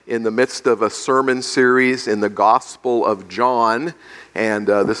In the midst of a sermon series in the Gospel of John, and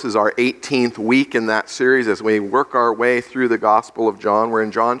this is our 18th week in that series as we work our way through the Gospel of John. We're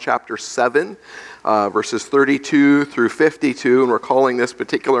in John chapter 7, verses 32 through 52, and we're calling this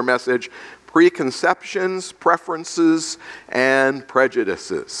particular message Preconceptions, Preferences, and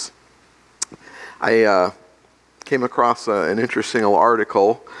Prejudices. I came across an interesting little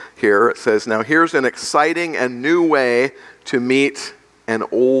article here. It says, now here's an exciting and new way to meet an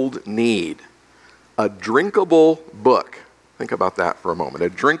old need. A drinkable book. Think about that for a moment. A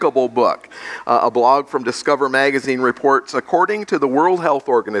drinkable book. A blog from Discover Magazine reports, according to the World Health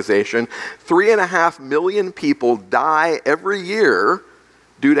Organization, 3.5 million people die every year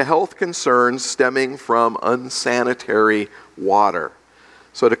due to health concerns stemming from unsanitary water.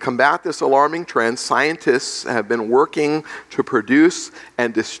 So to combat this alarming trend, scientists have been working to produce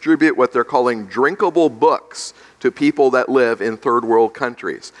and distribute what they're calling drinkable books to people that live in third world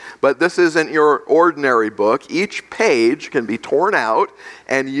countries. But this isn't your ordinary book. Each page can be torn out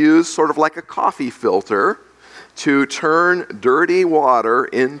and used sort of like a coffee filter to turn dirty water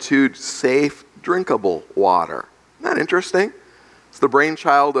into safe, drinkable water. Isn't that interesting? It's the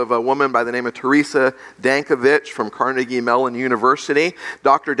brainchild of a woman by the name of Teresa Dankovich from Carnegie Mellon University.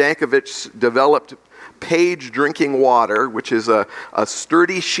 Dr. Dankovich developed page drinking water, which is a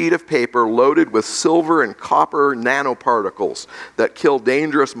sturdy sheet of paper loaded with silver and copper nanoparticles that kill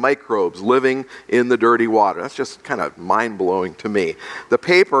dangerous microbes living in the dirty water. That's just kind of mind-blowing to me. The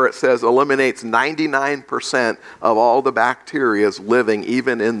paper, it says, eliminates 99% of all the bacteria living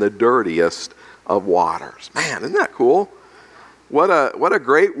even in the dirtiest of waters. Man, isn't that cool? What a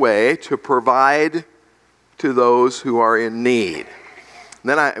great way to provide to those who are in need. And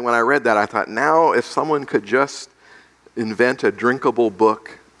then when I read that, I thought, now if someone could just invent a drinkable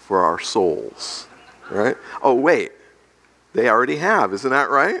book for our souls, right? Oh, wait, they already have, isn't that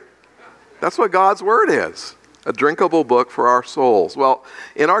right? That's what God's Word is, a drinkable book for our souls. Well,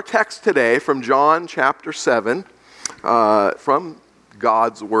 in our text today from John chapter 7, from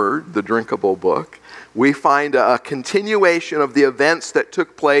God's Word, the drinkable book, we find a continuation of the events that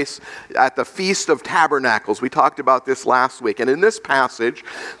took place at the Feast of Tabernacles. We talked about this last week. And in this passage,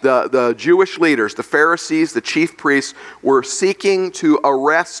 the Jewish leaders, the Pharisees, the chief priests, were seeking to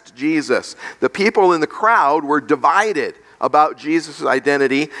arrest Jesus. The people in the crowd were divided about Jesus'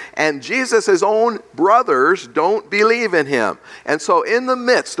 identity, and Jesus' own brothers don't believe in him. And so in the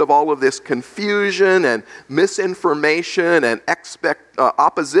midst of all of this confusion and misinformation and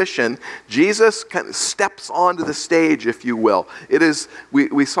opposition, Jesus kind of steps onto the stage, if you will. It is,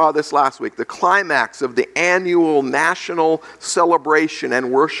 we saw this last week, the climax of the annual national celebration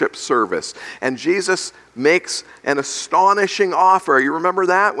and worship service. And Jesus makes an astonishing offer. You remember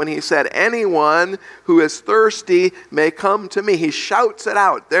that? When he said, anyone who is thirsty may come to me. He shouts it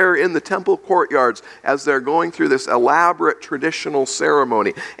out there in the temple courtyards as they're going through this elaborate traditional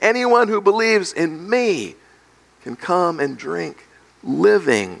ceremony. Anyone who believes in me can come and drink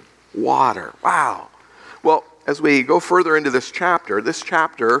living water. Wow. Well, as we go further into this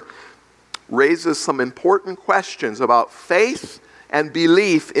chapter raises some important questions about faith and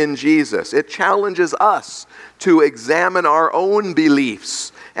belief in Jesus. It challenges us to examine our own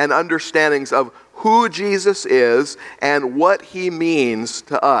beliefs and understandings of who Jesus is and what he means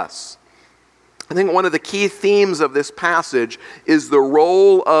to us. I think one of the key themes of this passage is the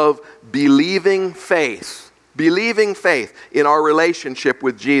role of believing faith. Believing faith in our relationship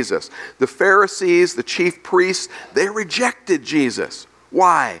with Jesus. The Pharisees, the chief priests, they rejected Jesus.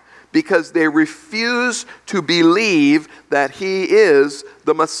 Why? Because they refuse to believe that he is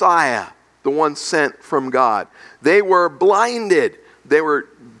the Messiah, the one sent from God. They were blinded. They were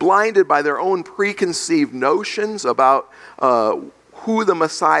blinded by their own preconceived notions about who the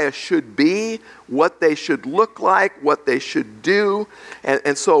Messiah should be, what they should look like, what they should do.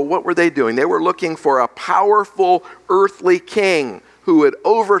 And so what were they doing? They were looking for a powerful earthly king who would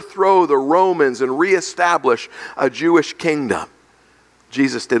overthrow the Romans and reestablish a Jewish kingdom.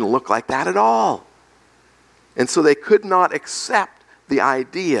 Jesus didn't look like that at all. And so they could not accept the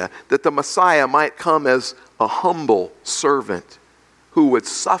idea that the Messiah might come as a humble servant who would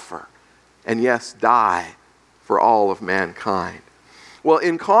suffer and, yes, die for all of mankind. Well,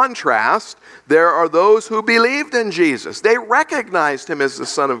 in contrast, there are those who believed in Jesus. They recognized him as the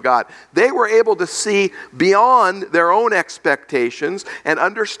Son of God. They were able to see beyond their own expectations and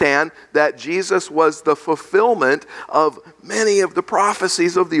understand that Jesus was the fulfillment of many of the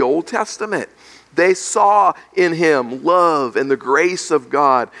prophecies of the Old Testament. They saw in him love and the grace of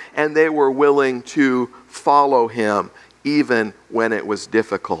God, and they were willing to follow him even when it was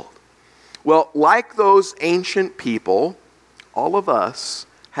difficult. Well, like those ancient people, all of us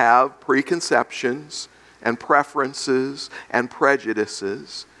have preconceptions and preferences and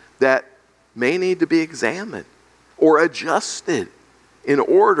prejudices that may need to be examined or adjusted in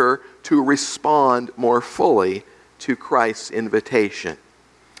order to respond more fully to Christ's invitation.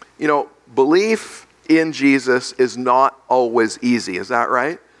 You know, belief in Jesus is not always easy, is that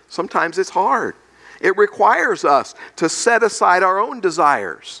right? Sometimes it's hard. It requires us to set aside our own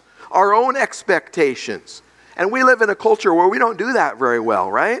desires, our own expectations. And we live in a culture where we don't do that very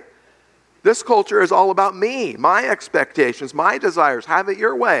well, right? This culture is all about me, my expectations, my desires. Have it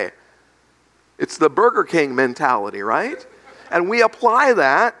your way. It's the Burger King mentality, right? And we apply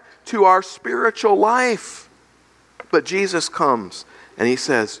that to our spiritual life. But Jesus comes and he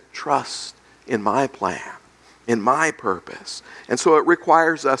says, trust in my plan, in my purpose. And so it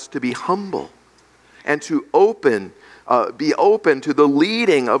requires us to be humble and to be open to the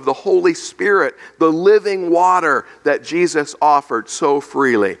leading of the Holy Spirit, the living water that Jesus offered so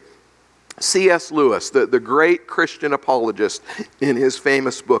freely. C.S. Lewis, the great Christian apologist, in his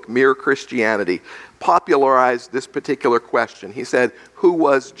famous book, Mere Christianity, popularized this particular question. He said, who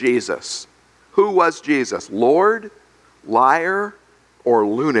was Jesus? Who was Jesus? Lord, liar, or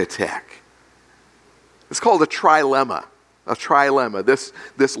lunatic? It's called a trilemma. A trilemma,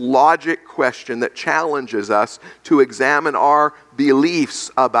 this logic question that challenges us to examine our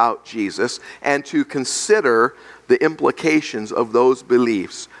beliefs about Jesus and to consider the implications of those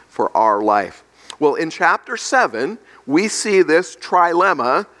beliefs for our life. Well, in chapter 7, we see this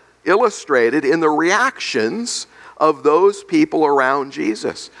trilemma illustrated in the reactions of those people around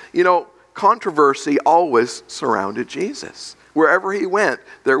Jesus. You know, controversy always surrounded Jesus. Wherever he went,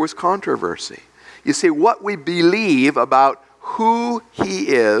 there was controversy. You see, what we believe about who he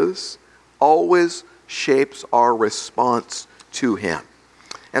is always shapes our response to him.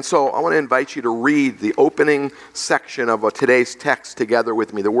 And so I want to invite you to read the opening section of today's text together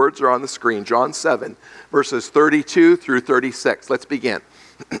with me. The words are on the screen, John 7, verses 32 through 36. Let's begin.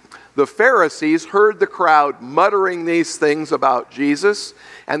 The Pharisees heard the crowd muttering these things about Jesus,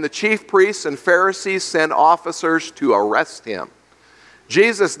 and the chief priests and Pharisees sent officers to arrest him.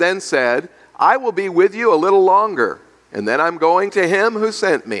 Jesus then said, I will be with you a little longer, and then I'm going to him who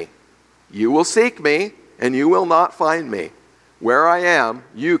sent me. You will seek me, and you will not find me. Where I am,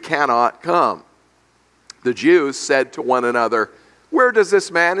 you cannot come. The Jews said to one another, where does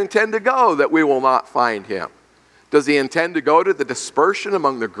this man intend to go that we will not find him? Does he intend to go to the dispersion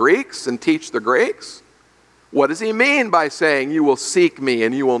among the Greeks and teach the Greeks? What does he mean by saying, you will seek me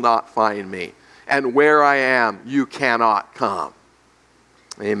and you will not find me? And where I am, you cannot come.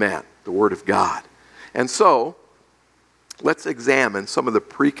 Amen. The Word of God. And so, let's examine some of the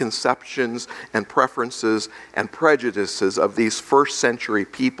preconceptions and preferences and prejudices of these first century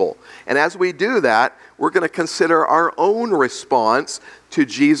people. And as we do that, we're going to consider our own response to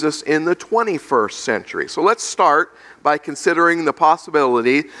Jesus in the 21st century. So let's start by considering the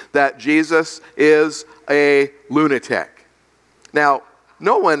possibility that Jesus is a lunatic. Now,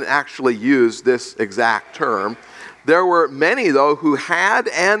 no one actually used this exact term. There were many, though, who had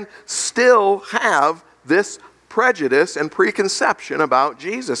and still have this prejudice and preconception about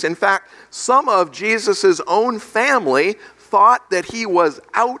Jesus. In fact, some of Jesus' own family thought that he was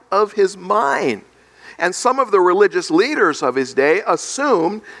out of his mind. And some of the religious leaders of his day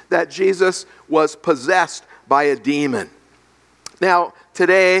assumed that Jesus was possessed by a demon. Now,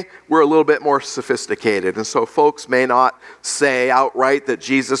 today, we're a little bit more sophisticated, and so folks may not say outright that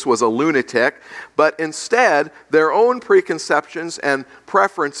Jesus was a lunatic, but instead, their own preconceptions and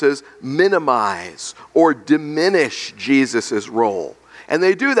preferences minimize or diminish Jesus' role. And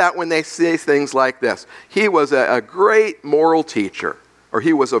they do that when they say things like this. He was a great moral teacher, or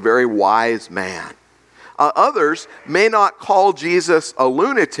he was a very wise man. Others may not call Jesus a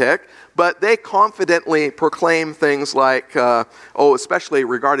lunatic, but they confidently proclaim things like, especially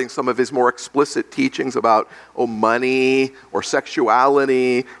regarding some of his more explicit teachings about money or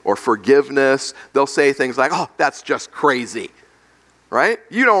sexuality or forgiveness. They'll say things like, that's just crazy, right?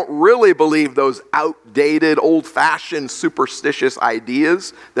 You don't really believe those outdated, old-fashioned, superstitious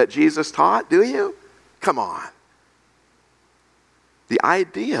ideas that Jesus taught, do you? Come on. The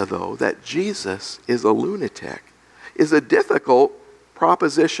idea, though, that Jesus is a lunatic is a difficult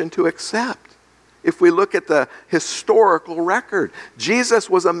proposition to accept. If we look at the historical record, Jesus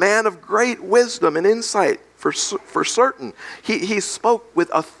was a man of great wisdom and insight for certain. He spoke with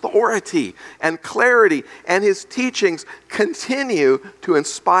authority and clarity, and his teachings continue to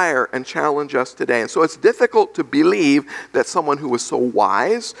inspire and challenge us today. And so it's difficult to believe that someone who was so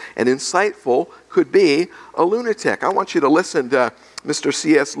wise and insightful could be a lunatic. I want you to listen to Mr.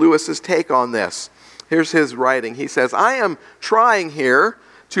 C.S. Lewis's take on this. Here's his writing. He says, I am trying here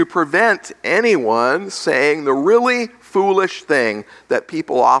to prevent anyone saying the really foolish thing that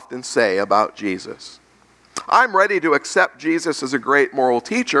people often say about Jesus. I'm ready to accept Jesus as a great moral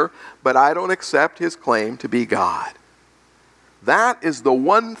teacher, but I don't accept his claim to be God. That is the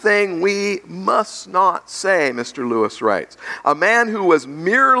one thing we must not say, Mr. Lewis writes. A man who was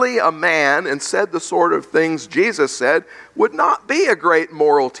merely a man and said the sort of things Jesus said would not be a great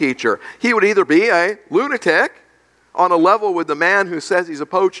moral teacher. He would either be a lunatic on a level with the man who says he's a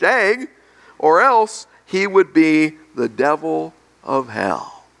poached egg, or else he would be the devil of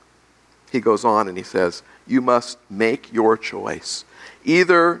hell. He goes on and he says, you must make your choice.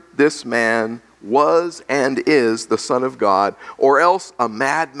 Either this man was and is the Son of God, or else a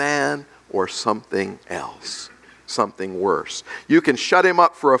madman or something else, something worse. You can shut him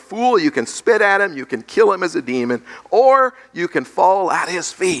up for a fool, you can spit at him, you can kill him as a demon, or you can fall at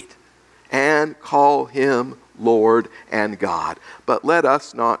his feet and call him Lord and God. But let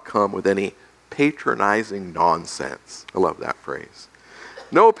us not come with any patronizing nonsense. I love that phrase.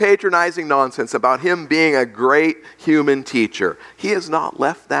 No patronizing nonsense about him being a great human teacher. He has not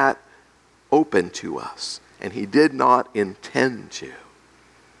left that open to us, and he did not intend to.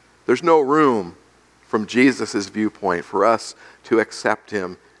 There's no room from Jesus' viewpoint for us to accept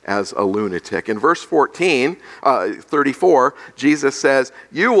him as a lunatic. In verse 34, Jesus says,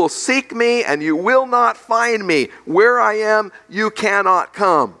 you will seek me and you will not find me. Where I am, you cannot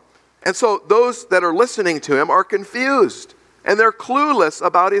come. And so those that are listening to him are confused. And they're clueless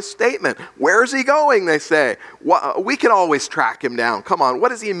about his statement. Where's he going, they say. We can always track him down. Come on, what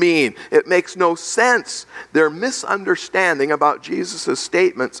does he mean? It makes no sense. Their misunderstanding about Jesus'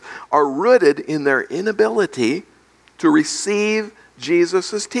 statements are rooted in their inability to receive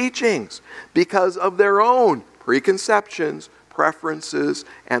Jesus' teachings because of their own preconceptions, preferences,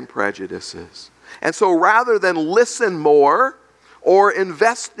 and prejudices. And so rather than listen more or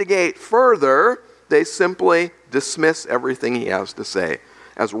investigate further, they simply dismiss everything he has to say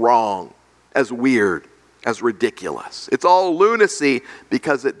as wrong, as weird, as ridiculous. It's all lunacy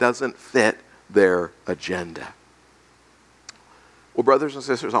because it doesn't fit their agenda. Well, brothers and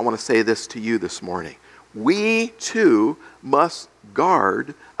sisters, I want to say this to you this morning. We too must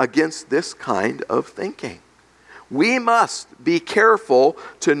guard against this kind of thinking. We must be careful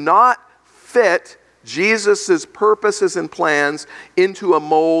to not fit Jesus' purposes and plans into a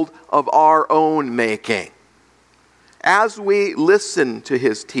mold of our own making. As we listen to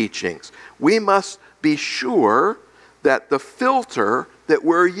his teachings, we must be sure that the filter that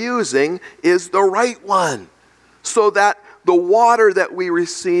we're using is the right one, so that the water that we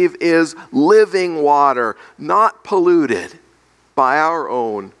receive is living water, not polluted by our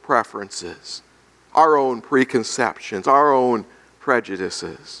own preferences, our own preconceptions, our own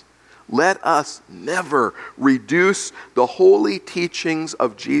prejudices. Let us never reduce the holy teachings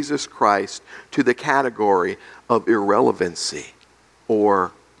of Jesus Christ to the category of irrelevancy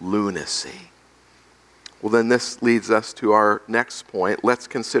or lunacy. Well, then this leads us to our next point. Let's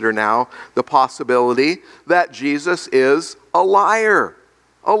consider now the possibility that Jesus is a liar.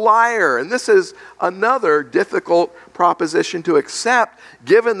 A liar. And this is another difficult proposition to accept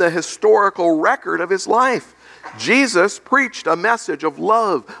given the historical record of his life. Jesus preached a message of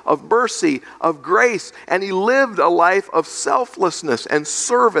love, of mercy, of grace, and he lived a life of selflessness and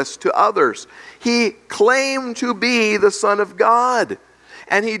service to others. He claimed to be the Son of God,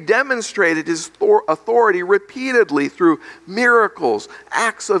 and he demonstrated his authority repeatedly through miracles,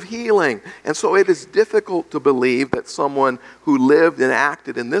 acts of healing. And so it is difficult to believe that someone who lived and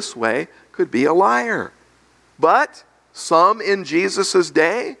acted in this way could be a liar. But some in Jesus'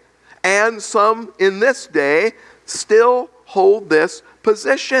 day and some in this day still hold this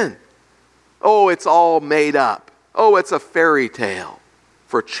position. Oh, it's all made up. Oh, it's a fairy tale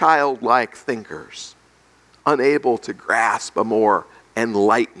for childlike thinkers, unable to grasp a more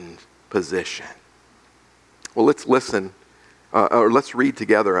enlightened position. Well, let's listen, or let's read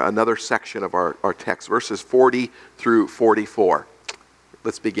together another section of our text, verses 40 through 44.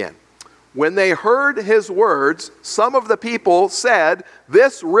 Let's begin. When they heard his words, some of the people said,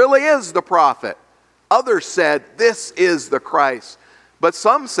 "This really is the prophet." Others said, "This is the Christ." But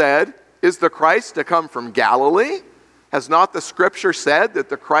some said, "Is the Christ to come from Galilee? Has not the scripture said that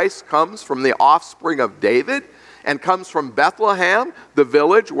the Christ comes from the offspring of David and comes from Bethlehem, the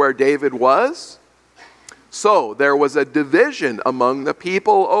village where David was?" So there was a division among the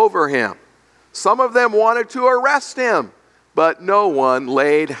people over him. Some of them wanted to arrest him, but no one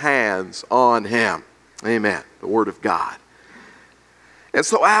laid hands on him. Amen. The word of God. And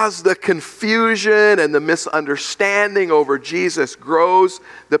so as the confusion and the misunderstanding over Jesus grows,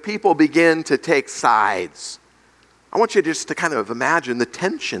 the people begin to take sides. I want you just to kind of imagine the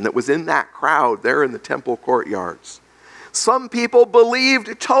tension that was in that crowd there in the temple courtyards. Some people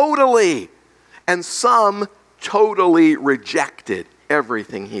believed totally, and some totally rejected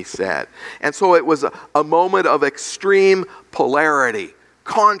everything he said. And so it was a moment of extreme polarity,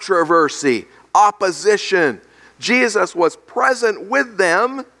 controversy, opposition. Jesus was present with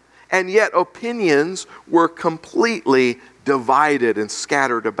them, and yet opinions were completely divided and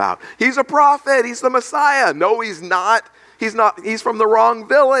scattered about. He's a prophet. He's the Messiah. No, he's not. He's not. He's from the wrong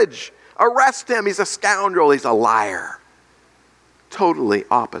village. Arrest him. He's a scoundrel. He's a liar. Totally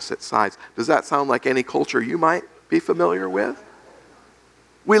opposite sides. Does that sound like any culture you might be familiar with?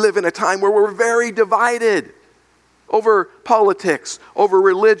 We live in a time where we're very divided over politics, over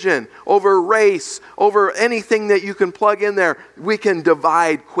religion, over race, over anything that you can plug in there. We can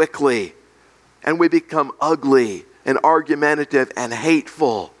divide quickly, and we become ugly and argumentative and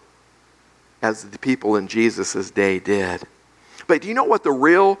hateful, as the people in Jesus' day did. But do you know what the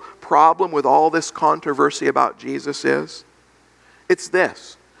real problem with all this controversy about Jesus is? It's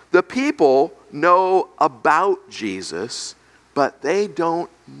this. The people know about Jesus, but they don't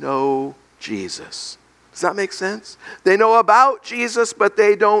know Jesus. Does that make sense? They know about Jesus, but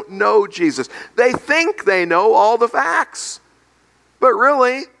they don't know Jesus. They think they know all the facts, but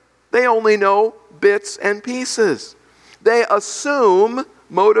really, they only know bits and pieces. They assume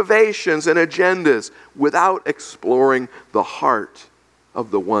motivations and agendas without exploring the heart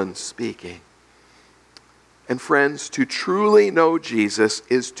of the one speaking. And friends, to truly know Jesus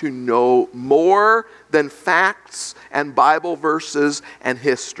is to know more than facts and Bible verses and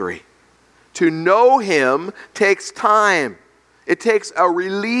history. To know him takes time. It takes a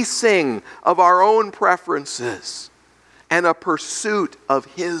releasing of our own preferences and a pursuit of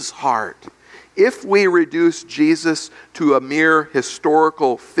his heart. If we reduce Jesus to a mere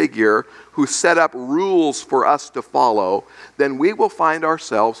historical figure who set up rules for us to follow, then we will find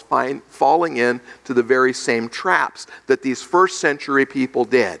ourselves falling into the very same traps that these first century people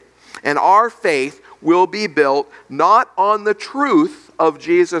did. And our faith will be built not on the truth of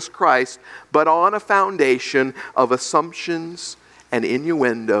Jesus Christ, but on a foundation of assumptions and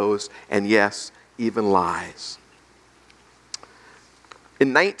innuendos and, yes, even lies.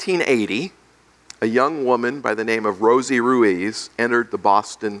 In 1980, a young woman by the name of Rosie Ruiz entered the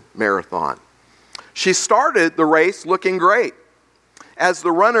Boston Marathon. She started the race looking great. As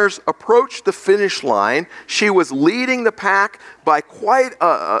the runners approached the finish line, she was leading the pack by quite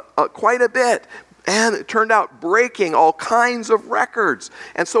a bit, and it turned out breaking all kinds of records.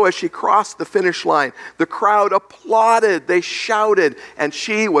 And so as she crossed the finish line, the crowd applauded, they shouted, and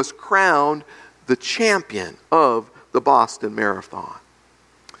she was crowned the champion of the Boston Marathon.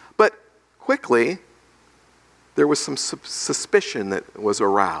 But quickly, there was some suspicion that was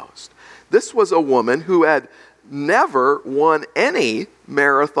aroused. This was a woman who had never won any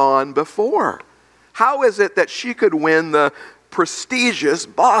marathon before. How is it that she could win the prestigious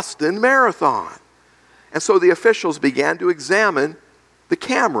Boston Marathon? And so the officials began to examine the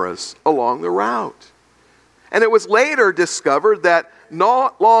cameras along the route. And it was later discovered that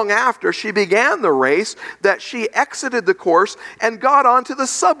not long after she began the race, that she exited the course and got onto the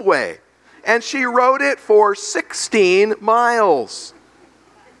subway. And she rode it for 16 miles.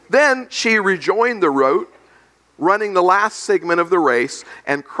 Then she rejoined the route, running the last segment of the race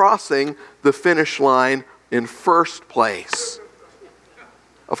and crossing the finish line in first place.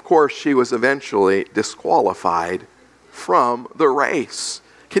 Of course, she was eventually disqualified from the race.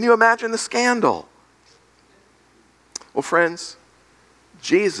 Can you imagine the scandal? Well, friends,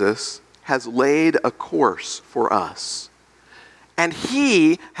 Jesus has laid a course for us. And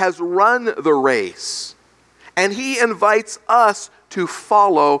he has run the race. And he invites us to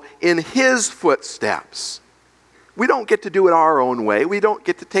follow in his footsteps. We don't get to do it our own way. We don't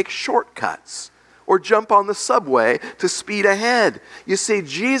get to take shortcuts or jump on the subway to speed ahead. You see,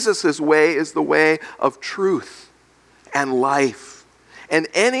 Jesus' way is the way of truth and life. And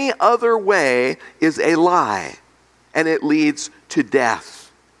any other way is a lie, and it leads to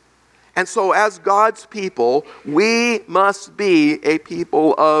death. And so as God's people, we must be a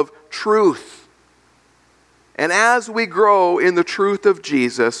people of truth. And as we grow in the truth of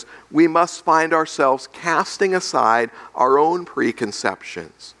Jesus, we must find ourselves casting aside our own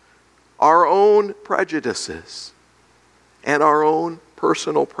preconceptions, our own prejudices, and our own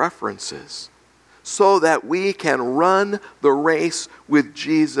personal preferences, so that we can run the race with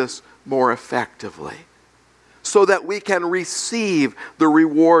Jesus more effectively, so that we can receive the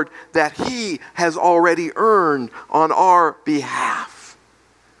reward that he has already earned on our behalf.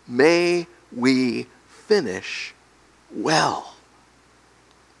 May we finish well.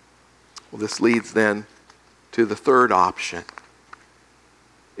 Well, this leads then to the third option.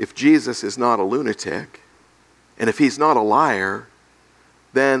 If Jesus is not a lunatic, and if he's not a liar,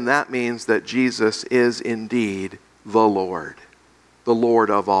 then that means that Jesus is indeed the Lord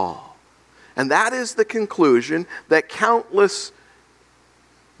of all. And that is the conclusion that countless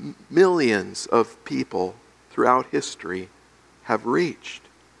millions of people throughout history have reached.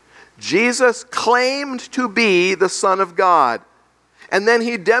 Jesus claimed to be the Son of God, and then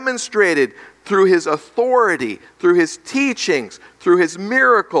he demonstrated through his authority, through his teachings, through his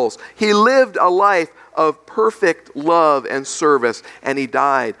miracles. He lived a life of perfect love and service, and he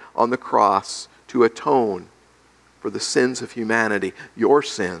died on the cross to atone for the sins of humanity, your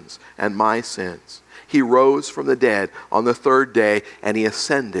sins and my sins. He rose from the dead on the third day, and he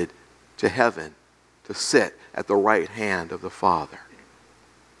ascended to heaven to sit at the right hand of the Father.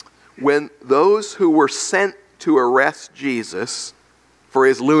 When those who were sent to arrest Jesus for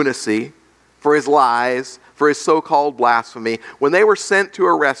his lunacy, for his lies, for his so-called blasphemy, when they were sent to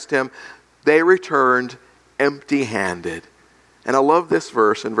arrest him, they returned empty-handed. And I love this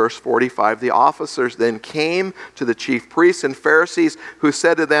verse in verse 45. The officers then came to the chief priests and Pharisees, who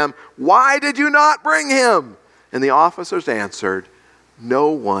said to them, "Why did you not bring him?" And the officers answered, "No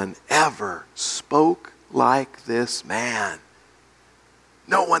one ever spoke like this man."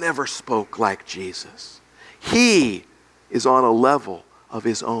 No one ever spoke like Jesus. He is on a level of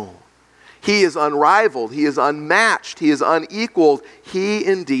his own. He is unrivaled. He is unmatched. He is unequaled. He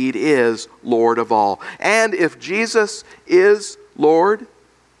indeed is Lord of all. And if Jesus is Lord,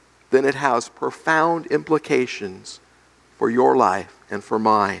 then it has profound implications for your life and for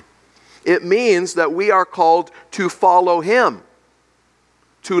mine. It means that we are called to follow him,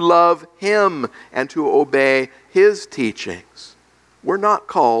 to love him, and to obey his teachings. We're not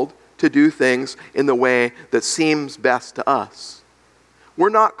called to do things in the way that seems best to us. We're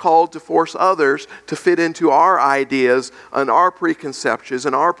not called to force others to fit into our ideas and our preconceptions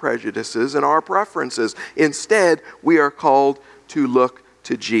and our prejudices and our preferences. Instead, we are called to look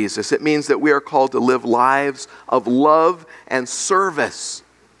to Jesus. It means that we are called to live lives of love and service,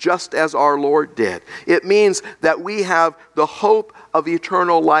 just as our Lord did. It means that we have the hope of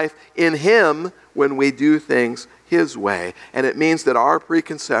eternal life in him when we do things his way. And it means that our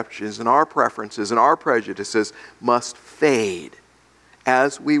preconceptions and our preferences and our prejudices must fade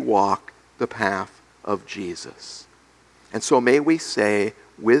as we walk the path of Jesus. And so may we say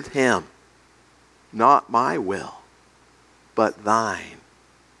with him, "Not my will, but thine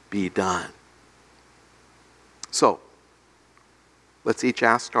be done." So, let's each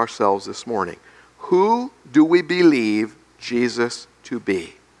ask ourselves this morning, who do we believe Jesus to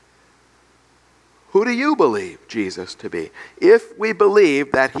be? Who do you believe Jesus to be? If we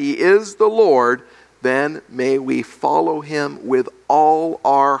believe that he is the Lord, then may we follow him with all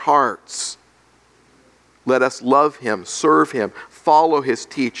our hearts. Let us love him, serve him, follow his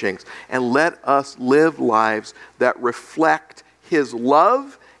teachings, and let us live lives that reflect his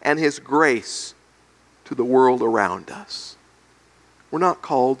love and his grace to the world around us. We're not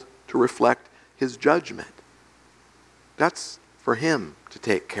called to reflect his judgment. That's for him to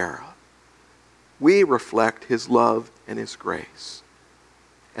take care of. We reflect his love and his grace.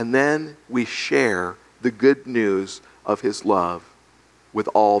 And then we share the good news of his love with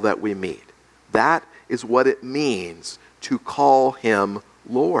all that we meet. That is what it means to call him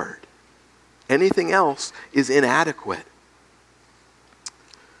Lord. Anything else is inadequate.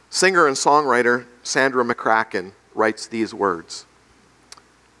 Singer and songwriter Sandra McCracken writes these words.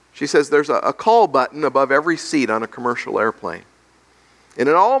 She says, "There's a call button above every seat on a commercial airplane. And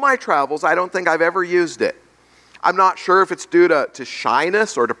in all my travels, I don't think I've ever used it. I'm not sure if it's due to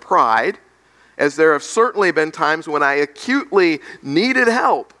shyness or to pride, as there have certainly been times when I acutely needed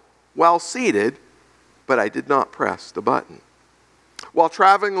help while seated, but I did not press the button. While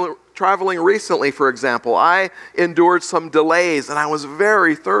traveling recently, for example, I endured some delays and I was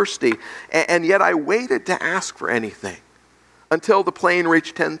very thirsty, and yet I waited to ask for anything until the plane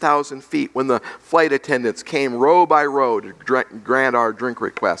reached 10,000 feet, when the flight attendants came row by row to grant our drink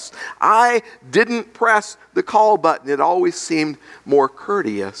requests. I didn't press the call button. It always seemed more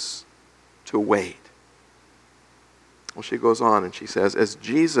courteous to wait." Well, she goes on and she says, as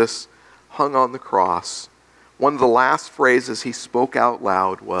Jesus hung on the cross, one of the last phrases he spoke out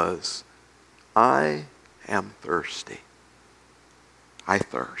loud was, "I am thirsty. I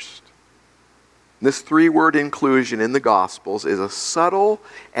thirst." This three-word inclusion in the Gospels is a subtle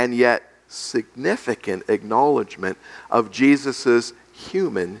and yet significant acknowledgement of Jesus'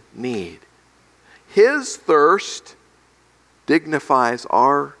 human need. His thirst dignifies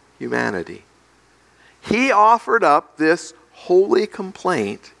our humanity. He offered up this holy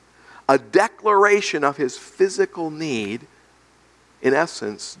complaint a declaration of his physical need, in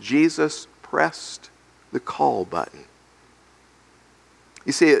essence, Jesus pressed the call button.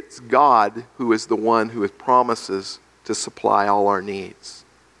 You see, it's God who is the one who promises to supply all our needs.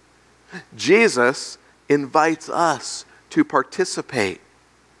 Jesus invites us to participate,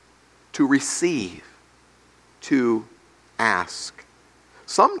 to receive, to ask.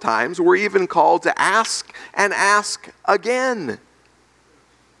 Sometimes we're even called to ask and ask again.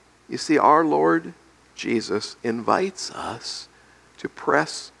 You see, our Lord Jesus invites us to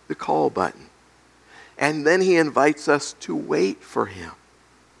press the call button. And then he invites us to wait for him.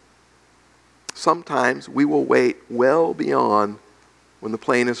 Sometimes we will wait well beyond when the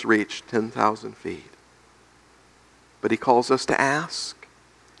plane has reached 10,000 feet. But he calls us to ask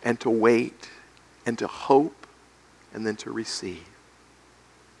and to wait and to hope and then to receive.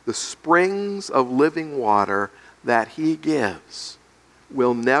 The springs of living water that he gives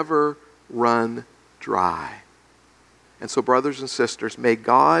will never run dry. And so, brothers and sisters, may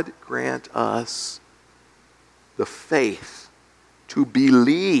God grant us the faith to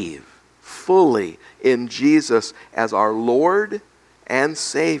believe fully in Jesus as our Lord and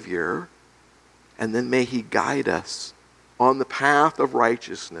Savior, and then may he guide us on the path of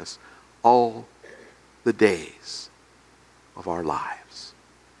righteousness all the days of our lives.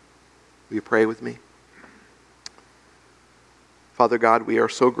 Will you pray with me? Father God, we are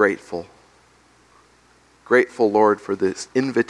so grateful. Grateful, Lord, for this invitation